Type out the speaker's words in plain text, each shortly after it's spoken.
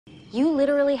You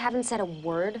literally haven't said a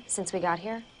word since we got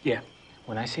here? Yeah.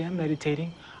 When I say I'm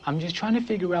meditating, I'm just trying to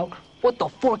figure out what the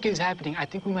fork is happening. I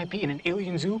think we might be in an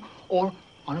alien zoo or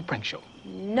on a prank show.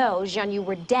 No, Jean, you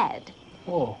were dead.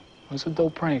 Whoa, that's a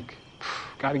dope prank.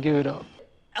 Gotta give it up.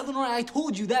 Eleanor, I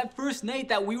told you that first night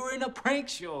that we were in a prank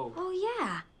show. Oh,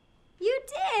 yeah. You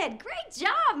did. Great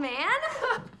job, man.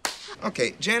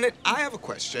 Okay, Janet, I have a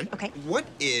question. Okay. What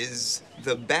is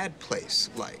the bad place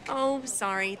like? Oh,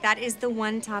 sorry. That is the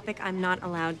one topic I'm not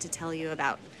allowed to tell you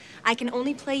about. I can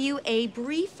only play you a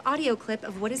brief audio clip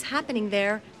of what is happening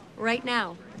there right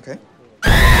now. Okay.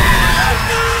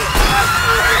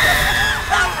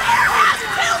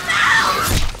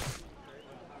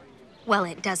 Well,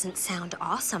 it doesn't sound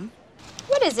awesome.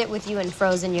 What is it with you and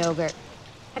frozen yogurt?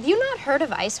 Have you not heard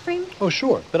of ice cream? Oh,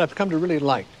 sure, but I've come to really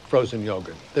like frozen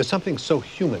yogurt. There's something so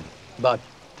human about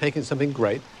taking something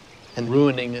great and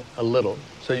ruining it a little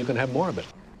so you can have more of it.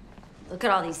 Look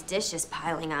at all these dishes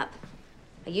piling up.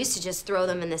 I used to just throw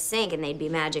them in the sink and they'd be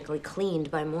magically cleaned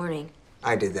by morning.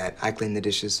 I did that. I cleaned the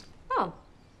dishes. Oh.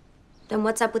 Then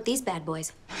what's up with these bad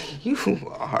boys? You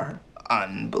are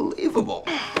unbelievable.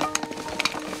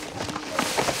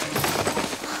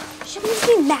 Should these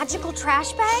be magical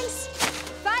trash bags?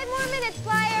 5 more minutes,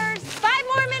 Flyers! 5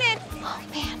 more minutes! Oh,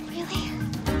 man, really?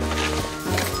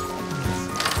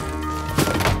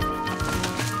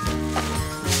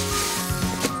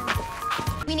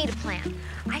 We need a plan.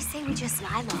 I say we just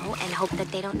lie low and hope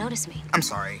that they don't notice me. I'm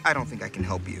sorry. I don't think I can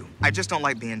help you. I just don't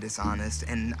like being dishonest,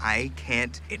 and I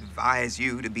can't advise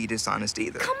you to be dishonest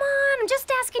either. Come on, I'm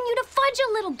just asking you to fudge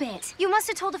a little bit. You must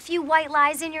have told a few white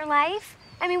lies in your life.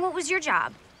 I mean, what was your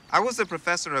job? I was a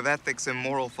professor of ethics and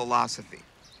moral philosophy.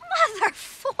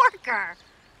 Motherforker!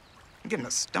 I'm getting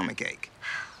a stomachache.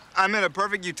 I'm in a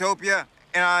perfect utopia,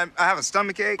 and I have a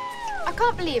stomachache. I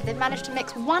can't believe they've managed to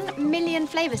mix 1 million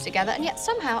flavors together, and yet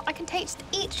somehow I can taste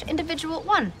each individual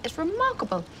one. It's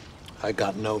remarkable. I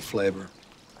got no flavor.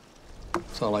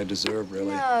 That's all I deserve, really.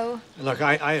 No. Look,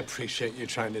 I appreciate you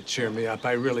trying to cheer me up.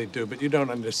 I really do, but you don't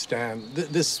understand.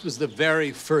 This was the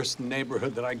very first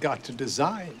neighborhood that I got to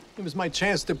design. It was my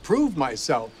chance to prove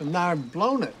myself, and now I've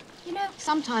blown it. You know,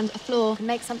 sometimes a flaw can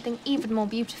make something even more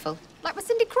beautiful. Like with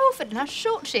Cindy Crawford and how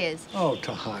short she is. Oh,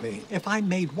 Tahani, if I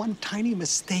made one tiny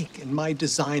mistake in my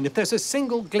design, if there's a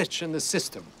single glitch in the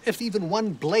system, if even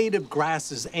one blade of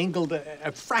grass is angled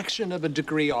a fraction of a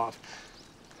degree off,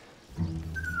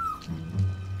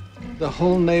 the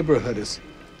whole neighborhood is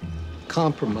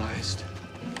compromised.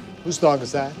 Whose dog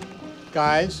is that?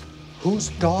 Guys, whose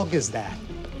dog is that?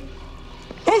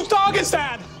 Whose dog is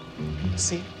that?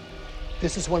 See,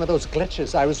 this is one of those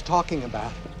glitches I was talking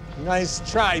about. Nice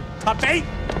try, puppy!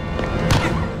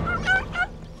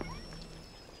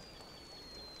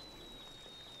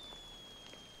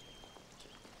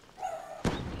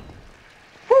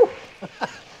 Whew.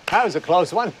 That was a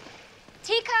close one.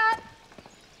 Teacup!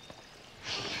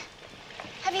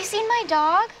 Have you seen my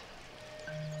dog?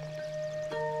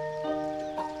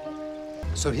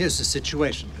 So here's the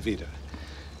situation, Evita.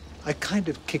 I kind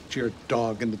of kicked your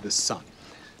dog into the sun,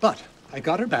 but I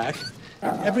got her back.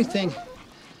 Everything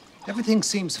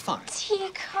seems fine.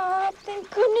 Teacup, thank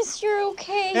goodness you're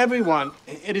okay. Everyone,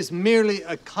 it is merely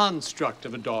a construct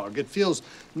of a dog. It feels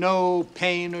no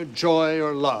pain or joy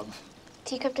or love.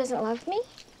 Teacup doesn't love me?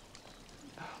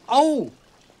 Oh,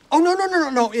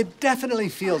 no. It definitely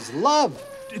feels love.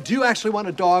 Do you actually want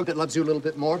a dog that loves you a little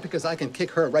bit more? Because I can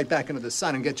kick her right back into the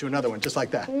sun and get you another one just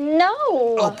like that. No.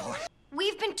 Oh, boy.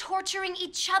 We've been torturing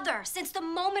each other since the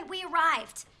moment we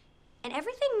arrived. And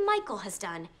everything Michael has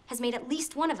done has made at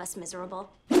least one of us miserable.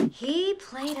 He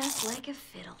played us like a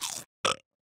fiddle.